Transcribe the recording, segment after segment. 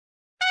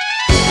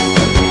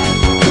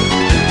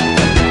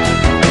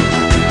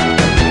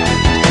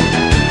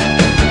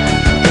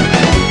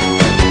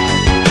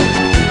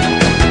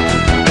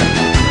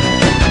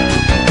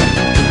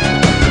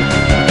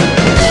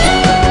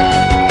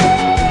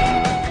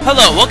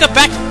Hello, welcome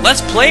back to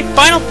Let's Play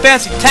Final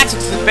Fantasy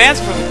Tactics Advance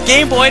for the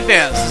Game Boy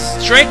Advance. This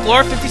is Drake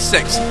Lore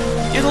 56.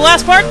 In the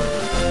last part,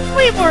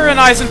 we were in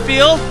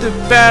Eisenfield,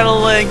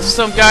 battling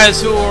some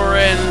guys who were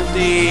in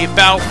the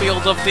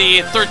battlefield of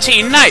the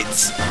 13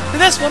 Knights. In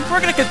this one,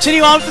 we're going to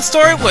continue on with the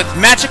story with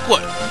Magic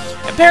Wood.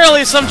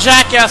 Apparently, some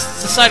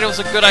jackass decided it was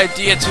a good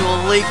idea to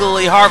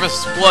illegally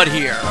harvest wood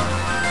here,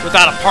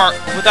 without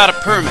a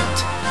permit.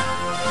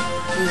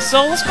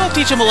 So let's go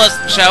teach him a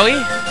lesson, shall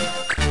we?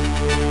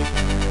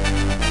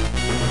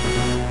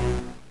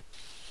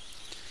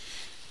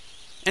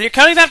 And you're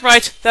counting that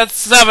right, that's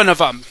 7 of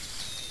them.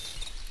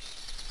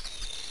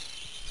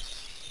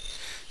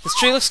 This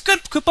tree looks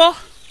good, Kupo.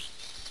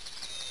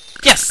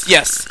 Yes,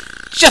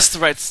 just the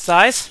right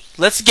size.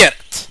 Let's get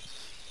it.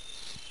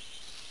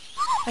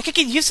 I can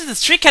get used to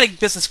this tree cutting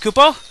business,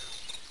 Kupo.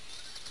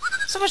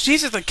 So much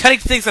easier than cutting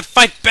things that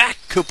fight back,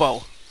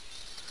 Kupo.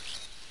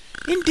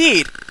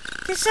 Indeed.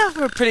 These sound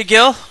pretty,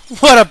 Gil.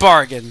 What a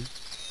bargain.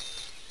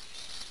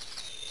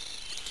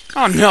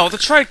 Oh no, they're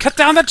trying to cut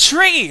down the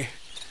tree!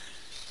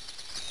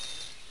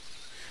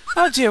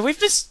 Oh dear, we've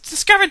just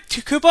discovered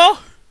Kupo.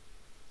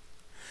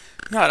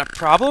 Not a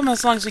problem,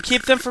 as long as we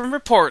keep them from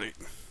reporting.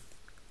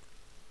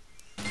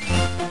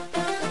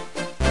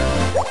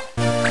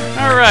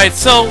 Alright,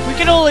 so we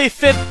can only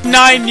fit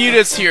 9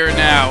 units here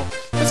now.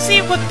 Let's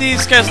see what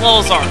these guys'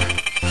 levels are.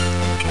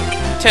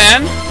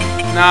 10,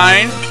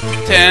 9,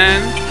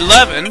 10,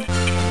 11,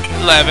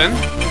 11,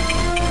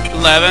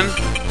 11,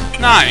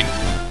 9.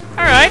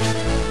 Alright.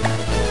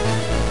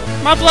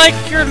 Mob like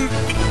you're...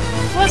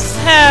 Let's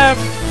have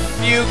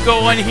you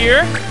going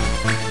here.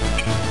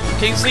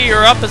 Kingsley,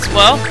 you're up as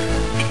well.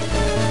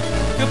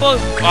 Kupo,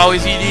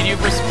 always need you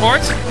for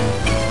support.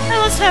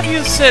 And let's have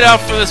you sit out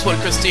for this one,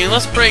 Christine.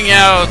 Let's bring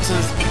out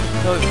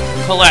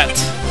Colette.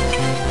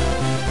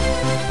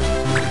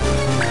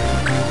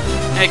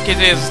 And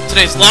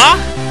today's law?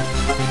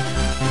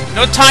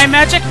 No time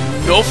magic,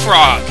 no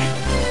frog.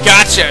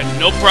 Gotcha,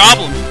 no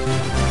problem.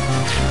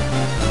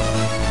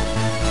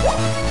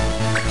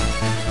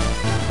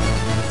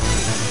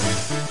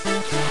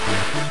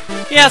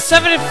 Yeah,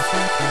 7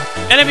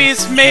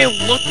 enemies may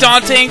look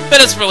daunting, but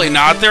it's really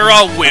not. They're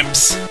all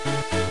wimps.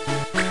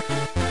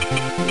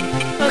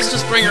 Let's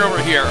just bring her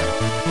over here.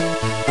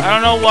 I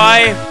don't know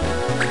why.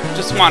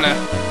 Just wanna...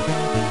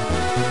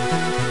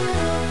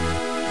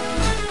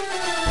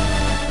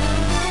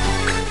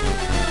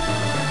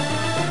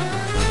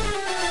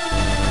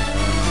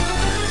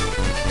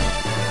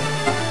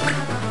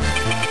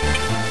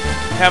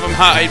 have him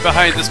hide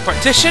behind this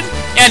partition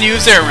and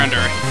use air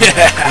render.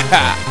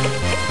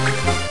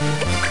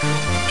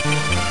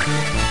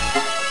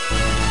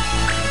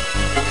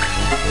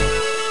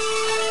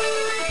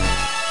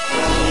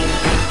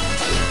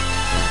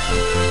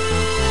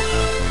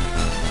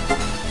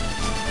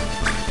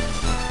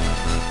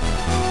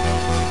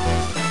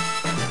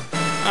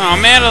 Oh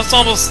man, it's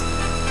almost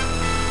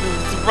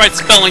the right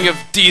spelling of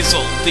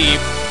diesel, the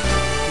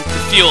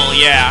fuel,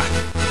 yeah.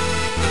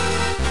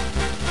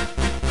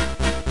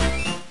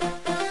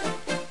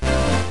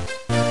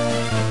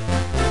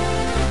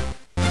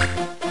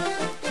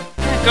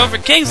 Go for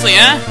Kingsley,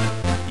 huh?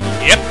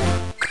 Yep.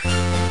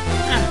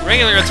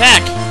 Regular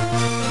attack.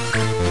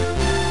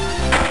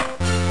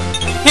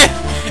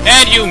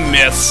 And you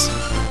miss.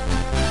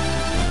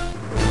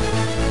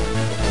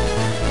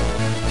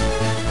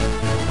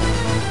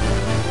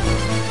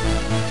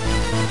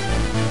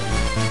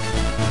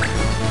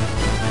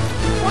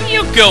 Where are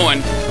you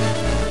going?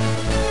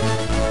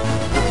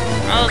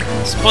 Well,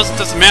 I suppose it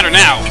doesn't matter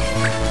now.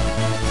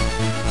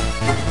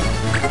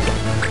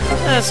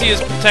 Let's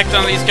use Protect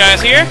on these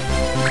guys here.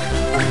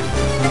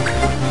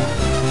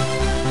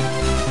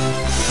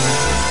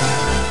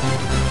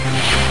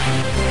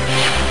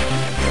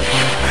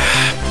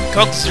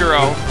 Coke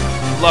Zero.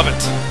 Love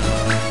it.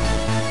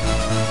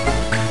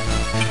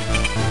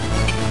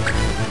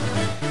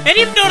 And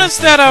you've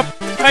noticed that,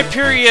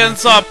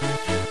 Hyperion's,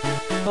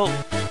 oh...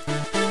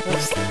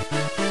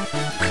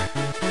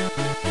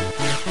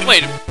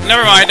 Wait,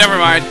 never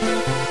mind.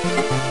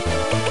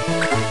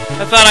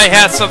 I thought I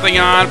had something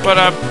on, but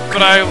I...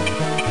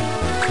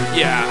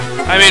 Yeah,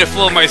 I made a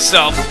fool of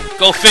myself.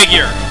 Go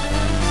figure.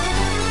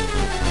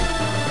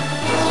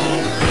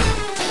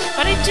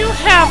 But I do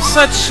have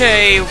such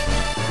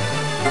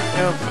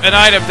an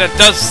item that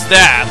does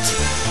that.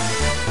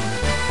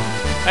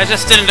 I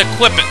just didn't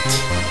equip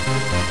it.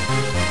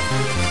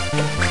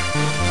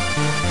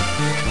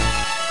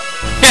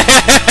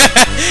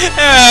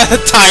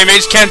 Time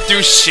Age can't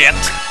do shit.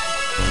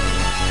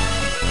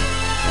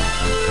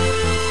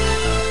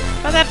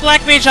 But that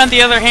Black Mage, on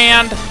the other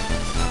hand,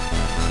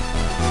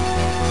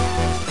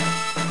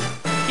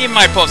 he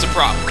might pose a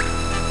problem.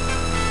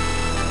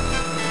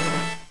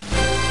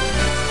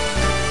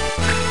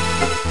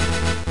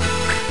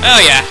 Oh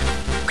yeah,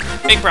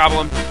 big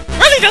problem.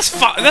 Really, that's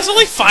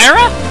only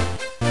Fyra?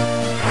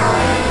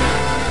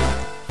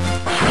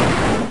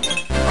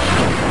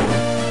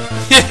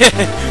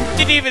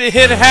 Didn't even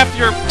hit half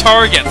your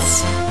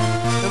targets.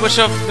 I wish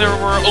there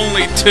were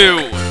only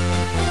 2.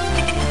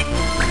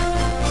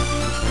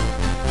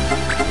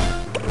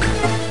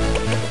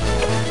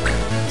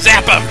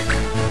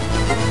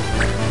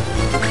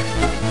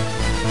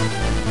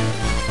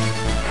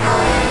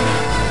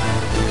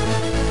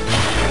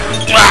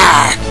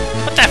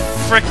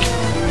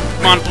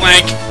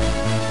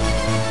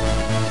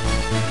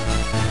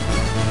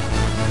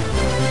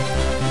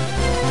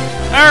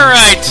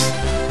 Alright,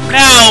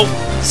 now,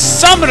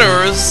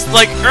 summoners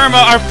like Irma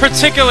are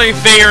particularly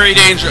very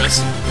dangerous.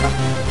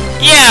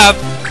 Yeah,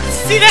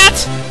 see that?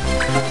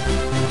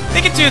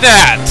 They can do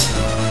that.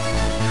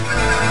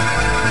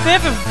 They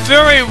have a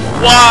very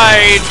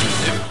wide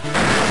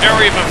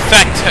area of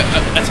effect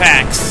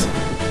attacks.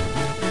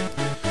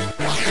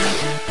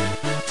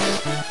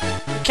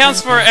 It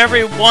counts for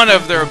every one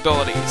of their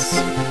abilities.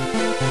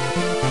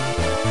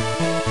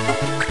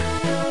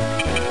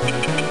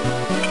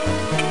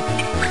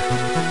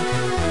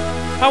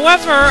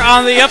 However,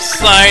 on the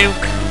upside,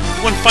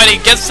 when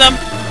fighting against them,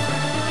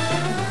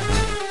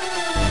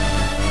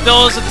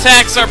 those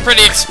attacks are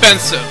pretty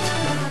expensive.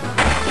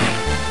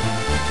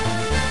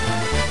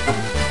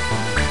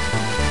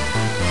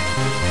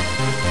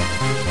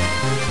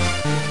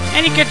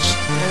 And you could,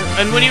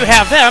 and when you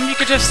have them, you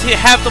could just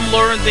have them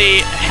learn the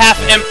half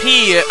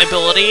MP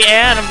ability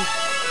and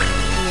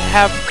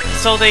have,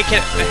 so they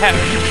can have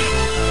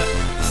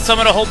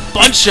summon a whole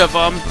bunch of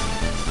them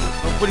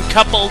when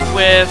coupled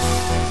with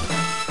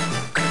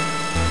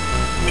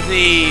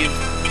the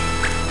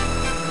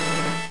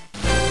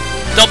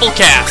double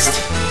cast.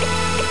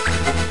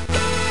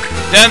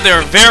 Then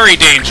they're very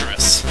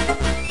dangerous.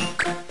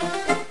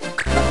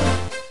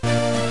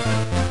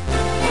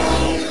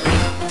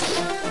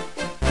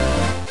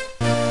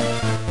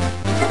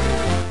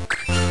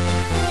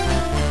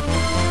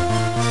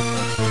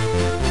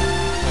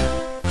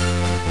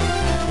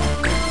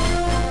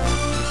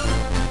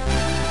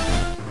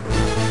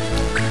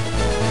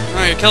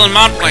 Oh, you're killing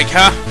Montblanc,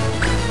 huh?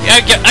 Yeah,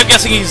 I'm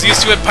guessing he's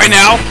used to it by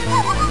now.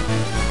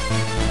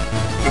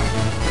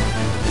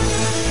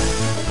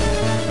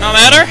 No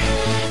matter,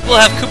 we'll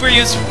have Cooper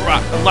use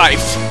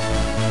life.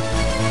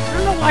 I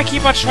don't know why I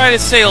keep on trying to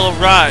say it'll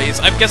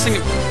rise. I guess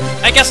it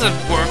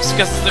works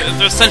because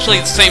they're essentially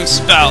the same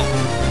spell.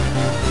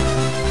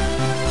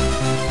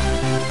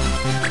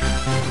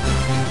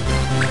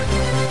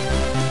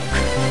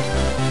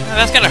 Now,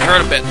 that's gonna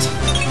hurt a bit.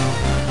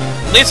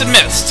 At least it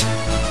missed.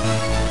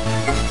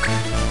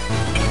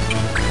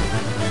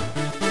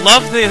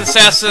 Love the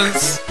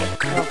assassin's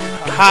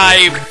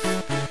high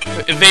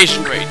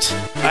evasion rate.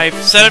 I've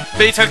said it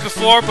many times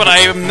before, but I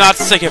am not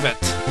sick of it.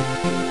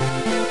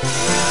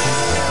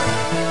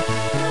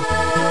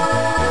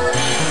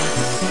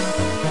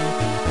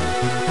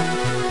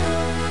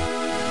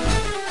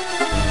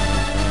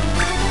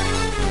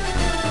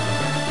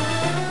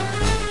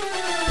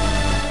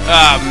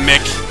 Ah,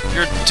 Mick,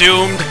 you're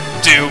doomed,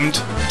 doomed,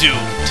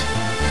 doomed.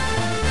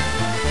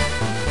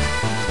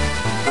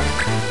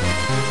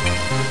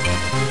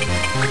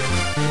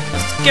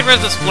 Get rid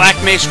of this black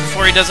mage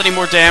before he does any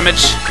more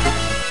damage.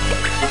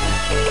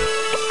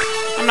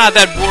 I'm not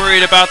that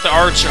worried about the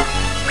archer.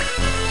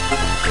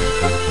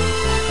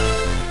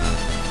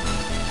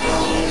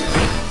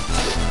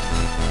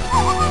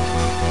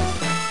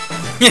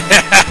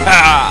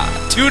 Yeah,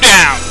 2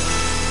 down.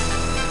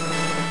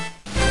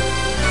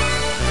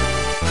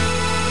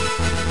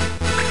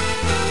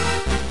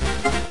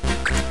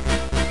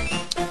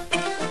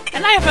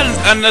 And I have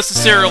an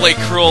unnecessarily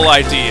cruel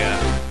idea.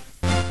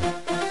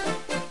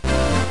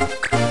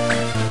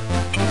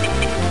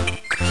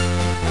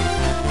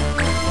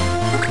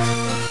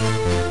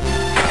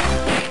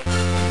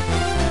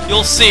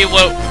 You'll see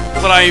what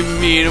I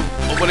mean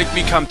when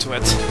we come to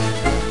it.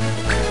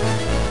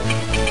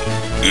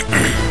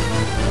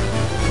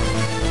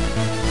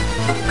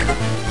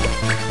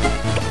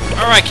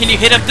 Alright, can you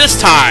hit him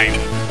this time?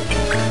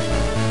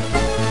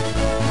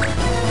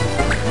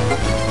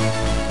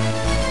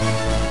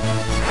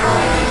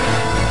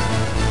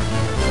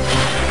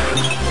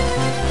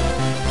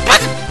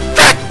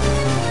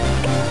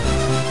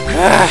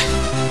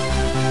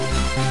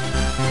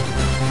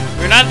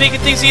 You're not making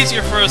things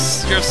easier for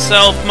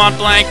yourself,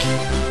 Montblanc.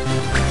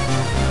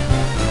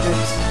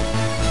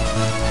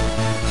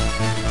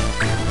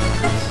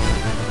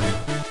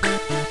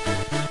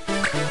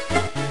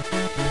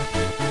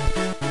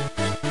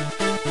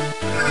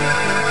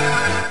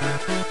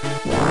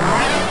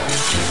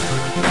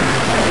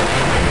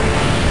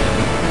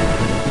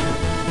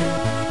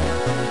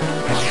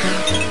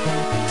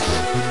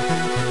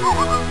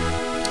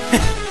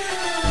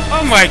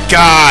 Oh my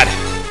god!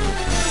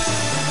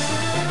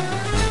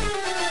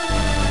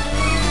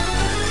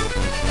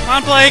 Come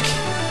on, Blake!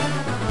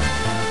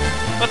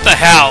 What the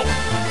hell?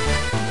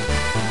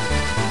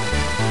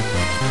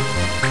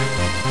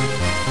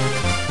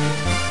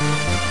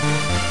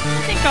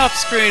 I think off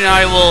screen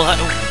I will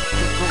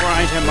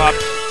grind him up.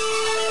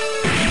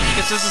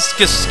 Because this is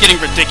just getting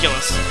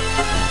ridiculous.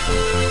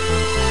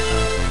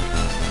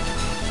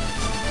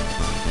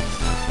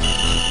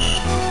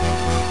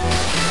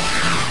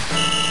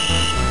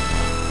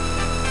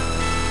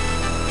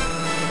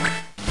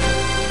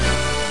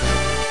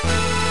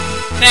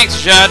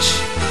 Thanks, Judge.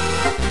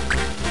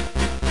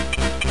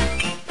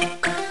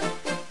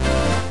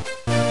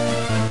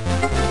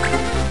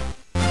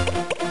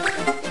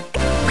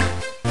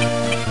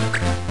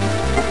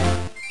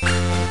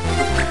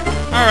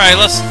 Alright,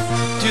 let's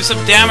do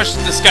some damage to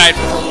this guy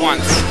for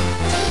once.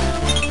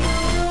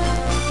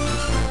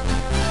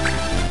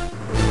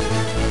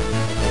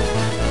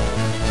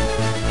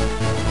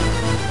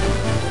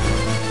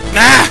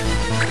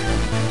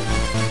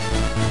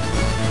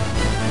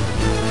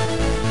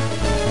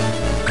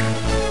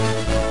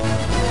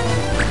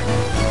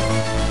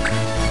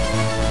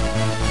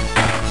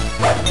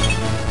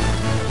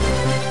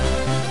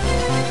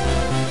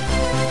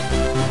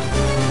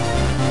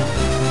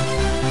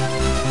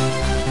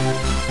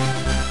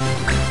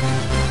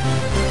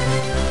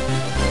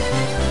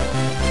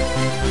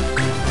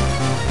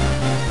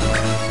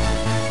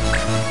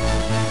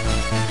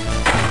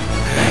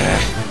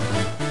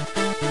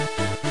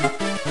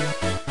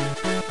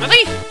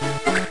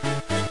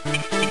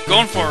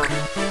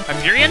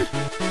 Hyperion?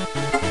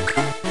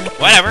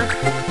 Whatever.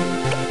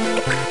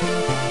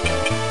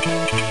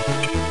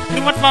 You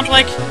know what,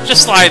 Mumblake?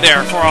 Just lie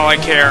there for all I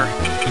care.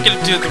 I'm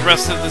gonna do the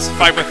rest of this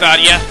fight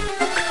without ya.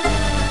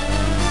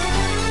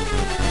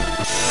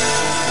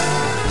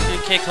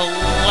 Okay,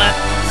 Colette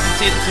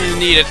seems to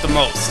need it the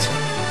most.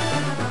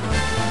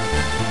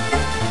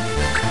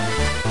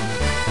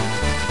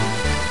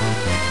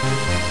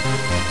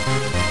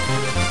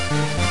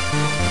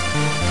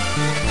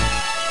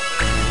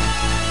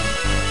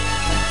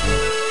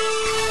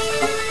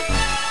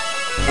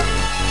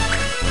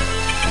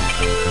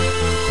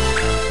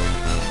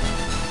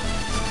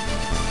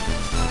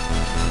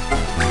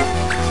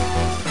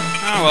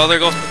 Oh, well, there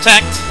goes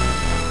Protect.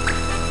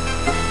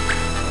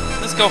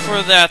 Let's go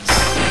for that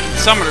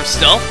Summoner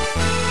still.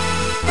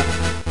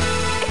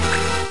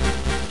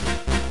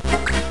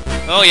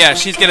 Oh yeah,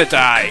 she's gonna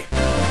die.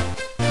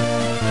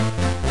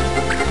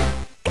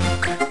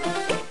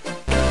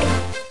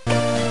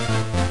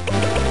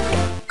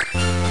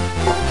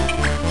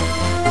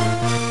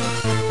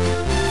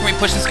 Can we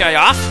push this guy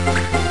off?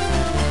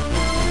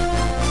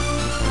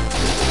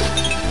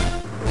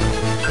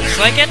 Looks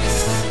like it.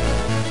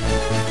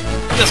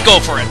 Let's go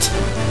for it.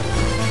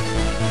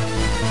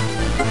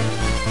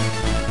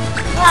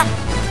 Ah!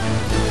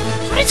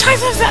 How many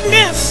times has that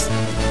missed?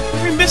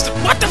 We missed it.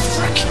 What the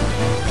frick?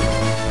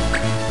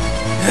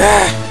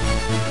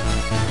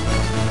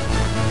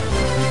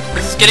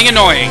 This is getting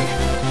annoying.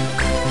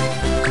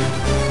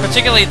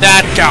 Particularly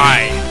that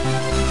guy.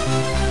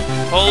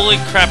 Holy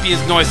crap, he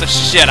annoys the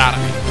shit out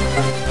of me.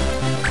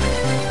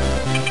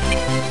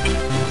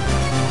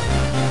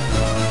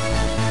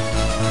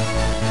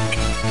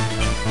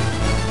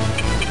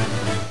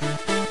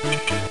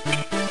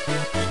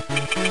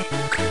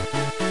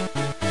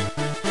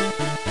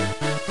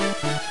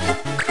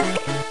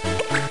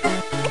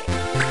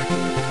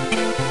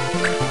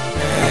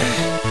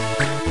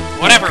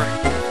 Whatever.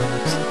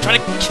 Just try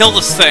to kill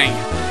this thing.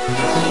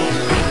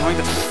 Annoying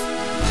the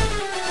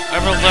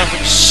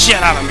ever-loving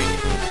shit out of me.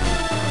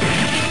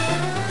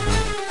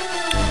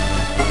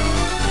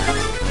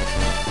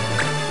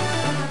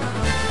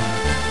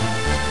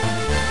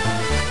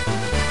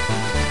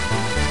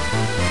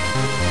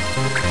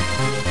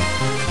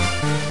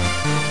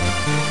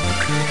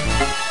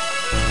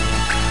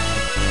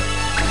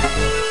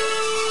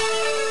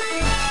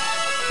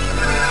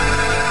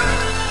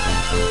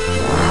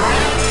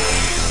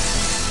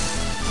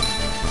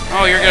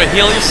 Oh, you're gonna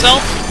heal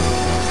yourself?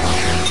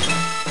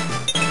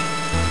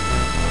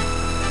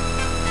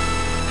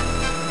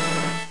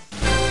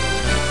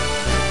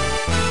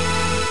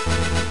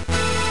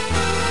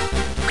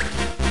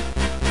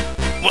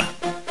 What?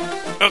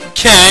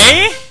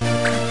 Okay.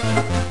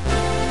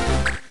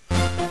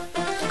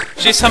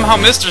 She somehow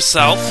missed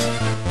herself.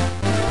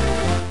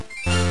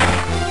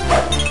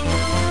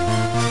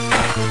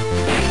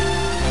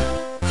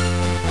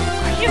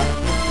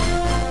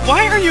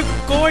 Why are you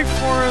going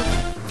for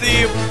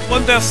the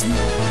one that's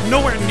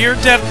nowhere near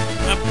dead,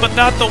 but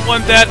not the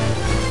one that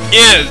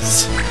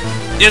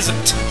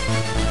isn't?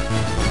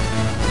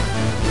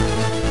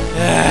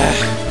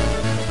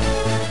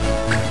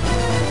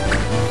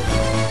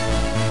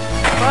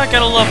 I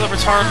gotta love the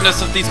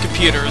retardedness of these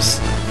computers.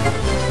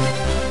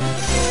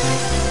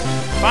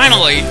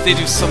 Finally, they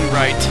do some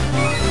right.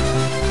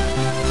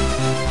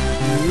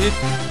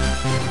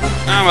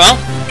 Ah well,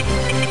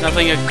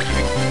 nothing a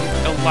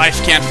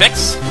life can't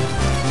fix.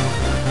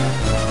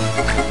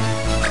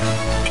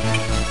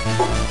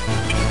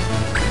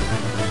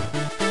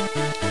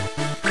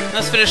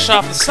 Let's finish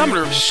off the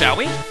Summoner, shall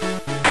we?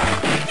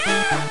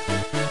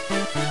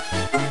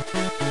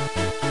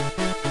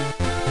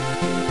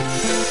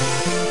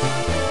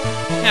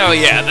 Oh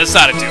yeah, this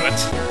ought to do it.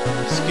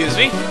 Excuse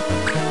me.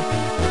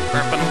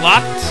 Burping a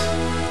lot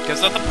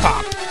because of the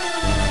pop.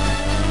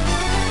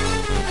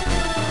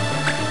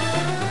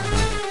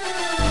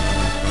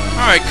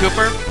 Alright,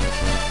 Cooper.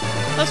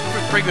 Let's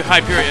bring the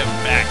Hyperion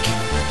back.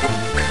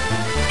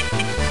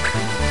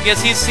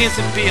 Because he seems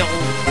to be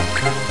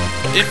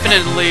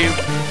infinitely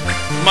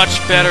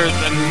much better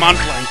than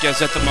Montblanc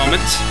is at the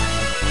moment.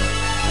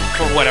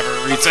 For whatever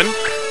reason.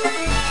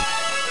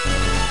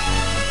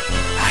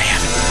 I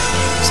haven't been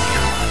using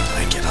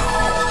Montblanc at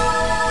all.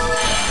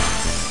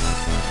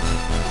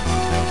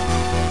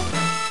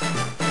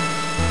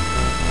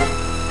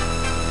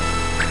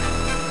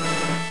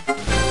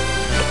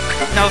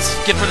 Now let's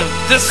get rid of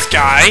this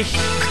guy,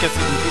 because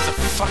he's a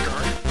fucker.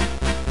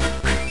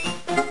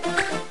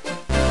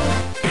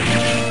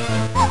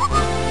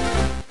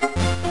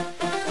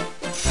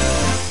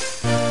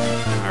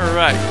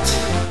 Alright.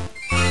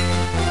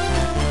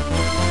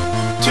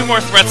 2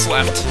 more threats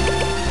left.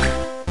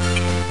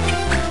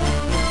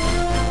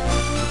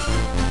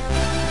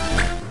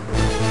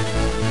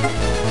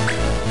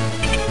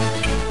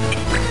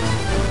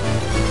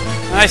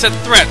 I said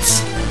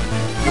threats,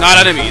 not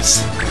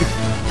enemies.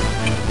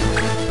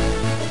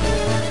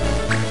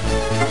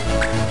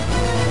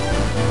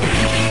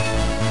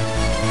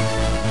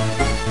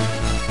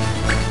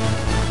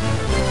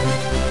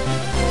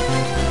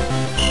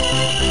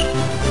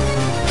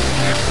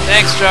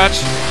 Thanks, Judge.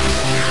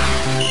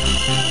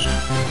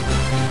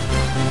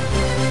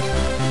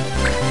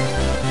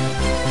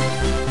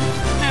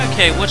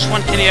 Okay, which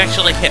one can he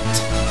actually hit?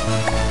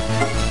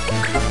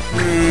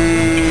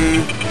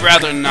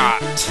 Rather not.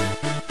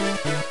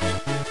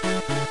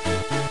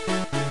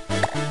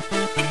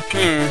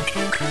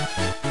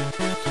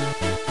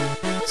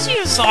 Let's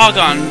use Zog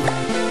on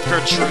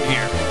Gertrude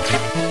here.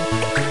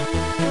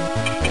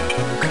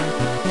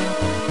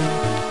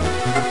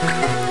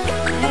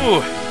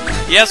 Ooh,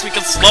 yes, we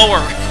can slow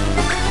her.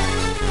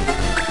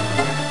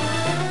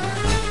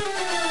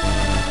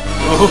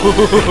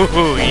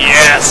 Ooh,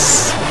 yes!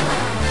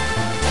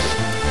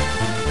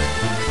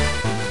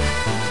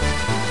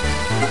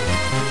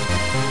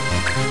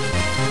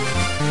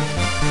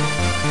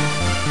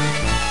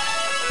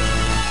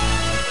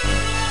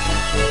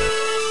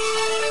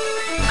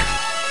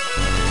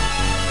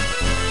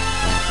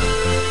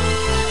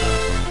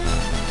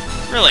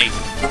 Really? You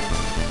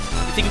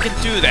think you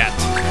can do that?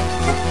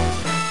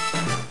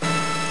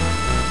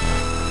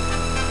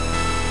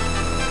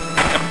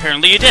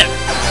 Apparently you did.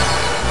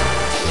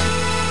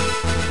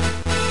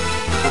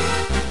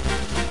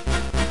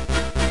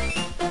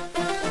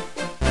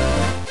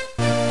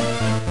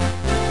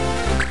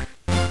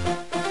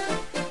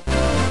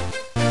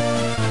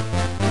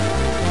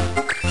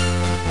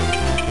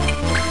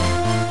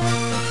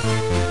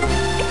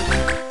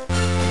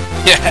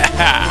 Yeah.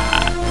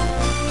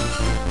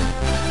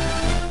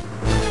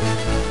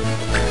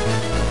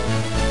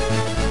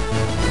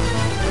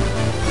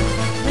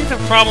 The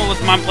problem with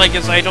Monblake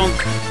is I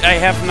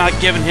have not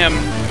given him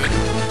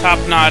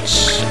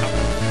top-notch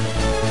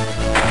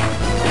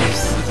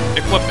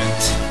equipment.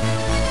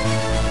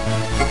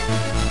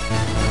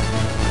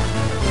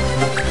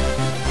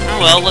 Oh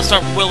well, let's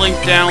start whittling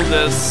down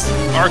this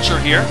archer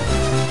here.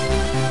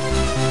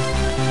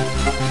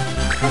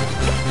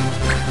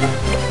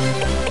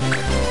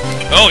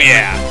 Oh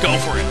yeah, go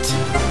for it.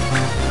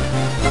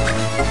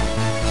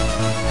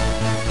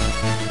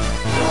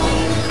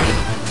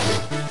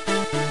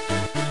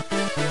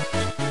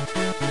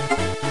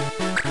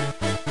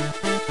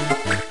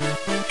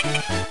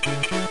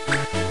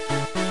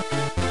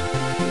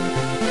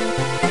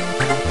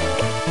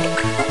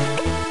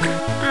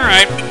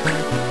 Alright.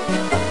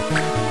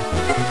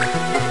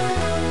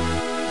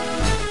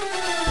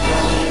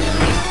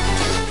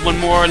 One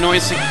more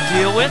annoyance to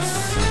deal with.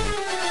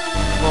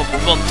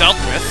 Well dealt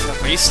with,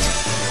 at least.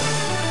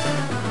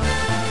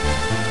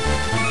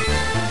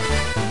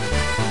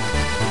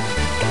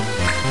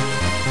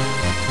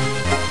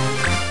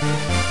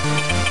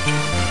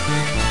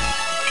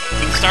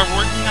 And start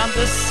working on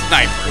this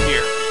sniper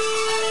here.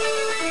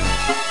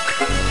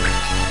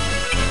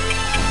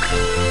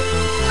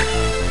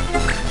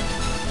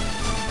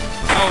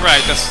 Oh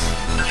right, this...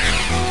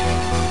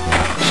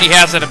 She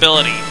has that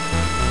ability.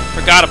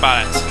 Forgot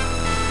about it.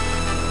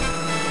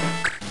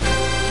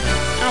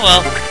 Oh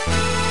well.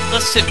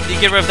 Let's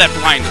get rid of that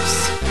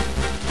blindness.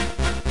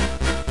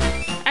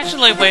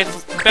 Actually, wait,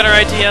 better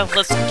idea?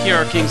 Let's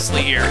cure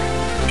Kingsley here.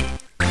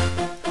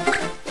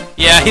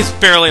 Yeah, he's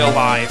barely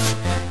alive.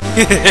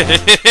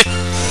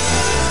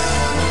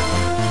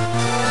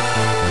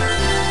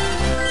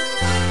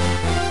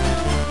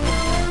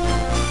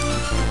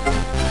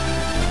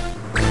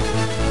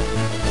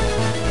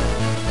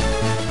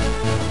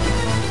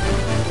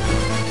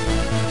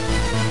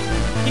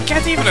 He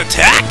can't even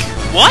attack?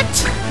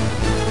 What?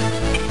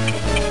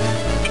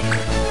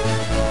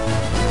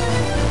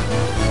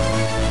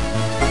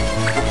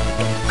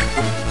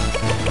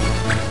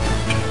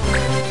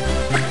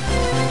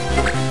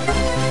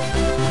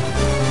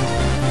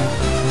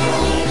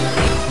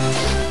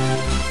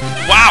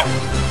 Wow!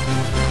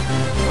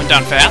 Went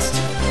down fast.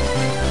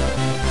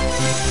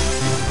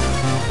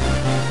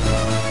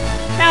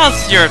 Now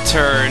it's your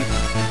turn.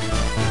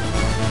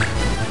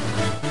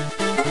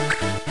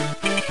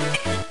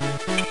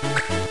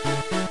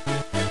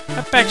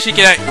 I bet she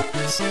can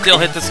still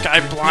hit this guy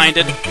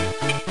blinded.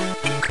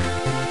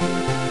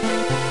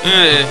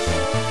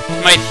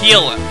 Might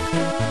heal him.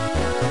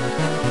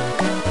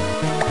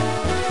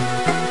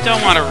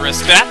 Don't want to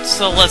risk that,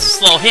 so let's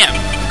slow him.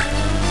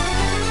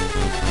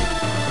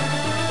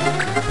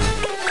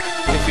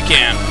 If we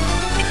can.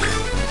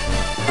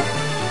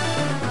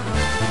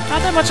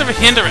 Not that much of a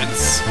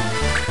hindrance.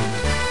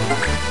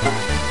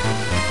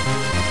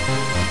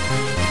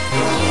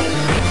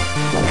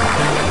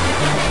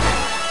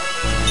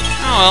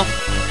 Oh well.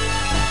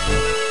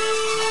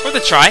 Worth a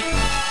try.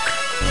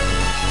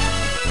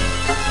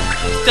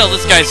 Still,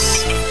 this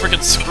guy's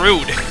freaking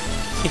screwed.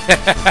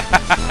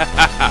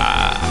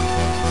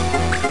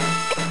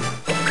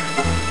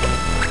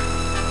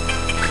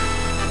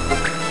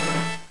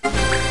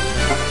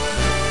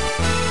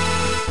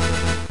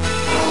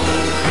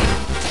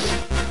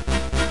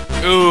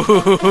 Ooh,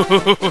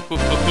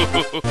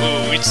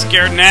 he's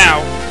scared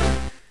now.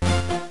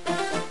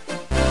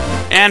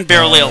 And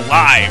barely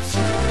alive.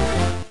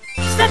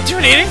 He's not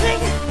doing anything?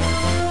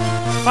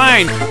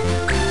 Fine.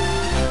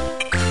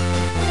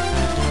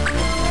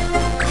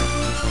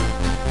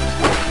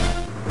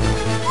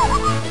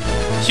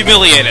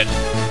 Humiliated.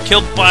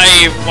 killed by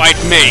a white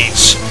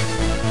mage.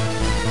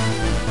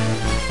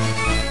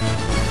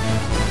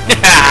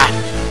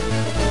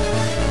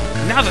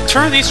 Now to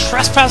turn these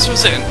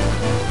trespassers in.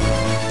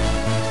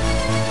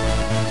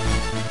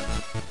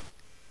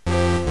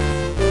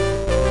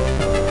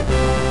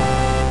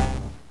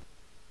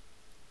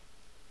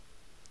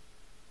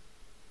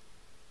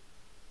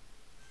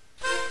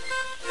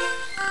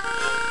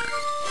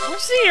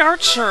 Where's the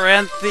archer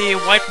and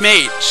the white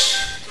mage?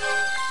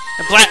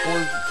 The black...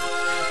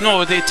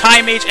 No, the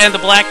Thai mage and the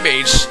black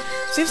mage.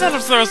 Seems that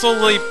there's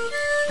only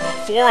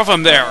 4 of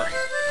them there.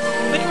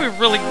 I think we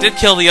really did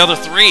kill the other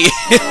 3.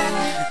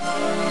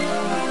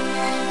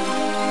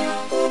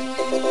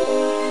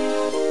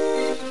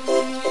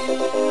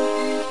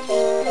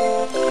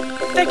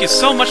 Thank you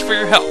so much for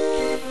your help.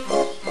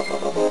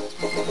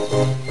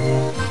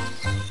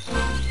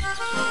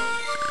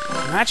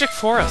 Magic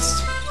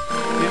forest.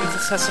 Maybe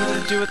this has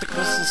something to do with the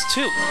crystals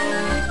too.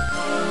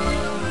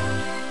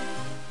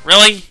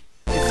 Really?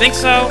 You think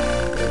so?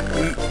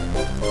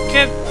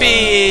 Could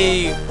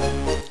be...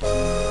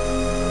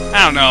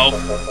 I don't know.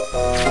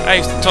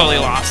 I totally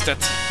lost it.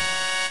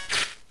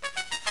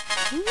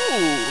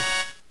 Ooh.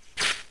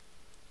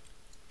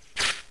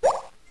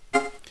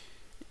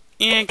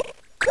 And...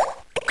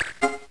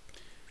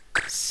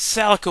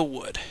 Salica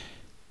wood.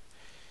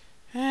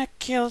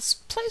 Okay, let's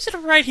place it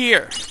right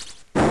here.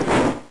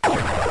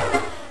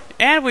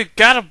 And we've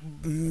got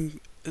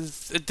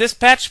a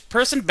dispatch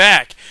person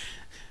back.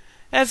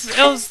 As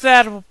ill as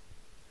that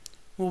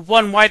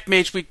one white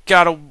mage we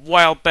got a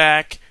while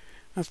back.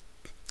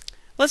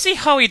 Let's see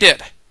how he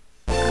did.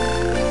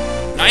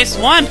 Nice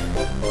one!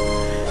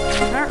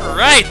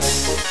 Alright!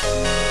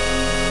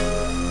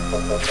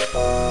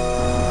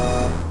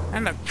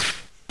 And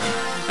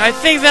I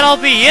think that'll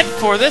be it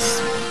for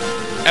this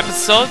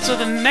episode. So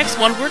the next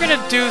one, we're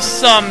gonna do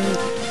some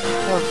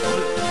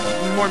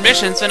more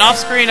missions, and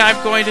off-screen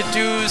I'm going to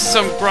do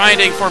some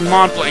grinding for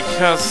Montblanc,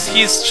 because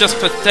he's just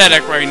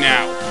pathetic right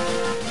now.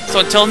 So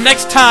until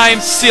next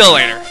time, see you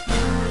later.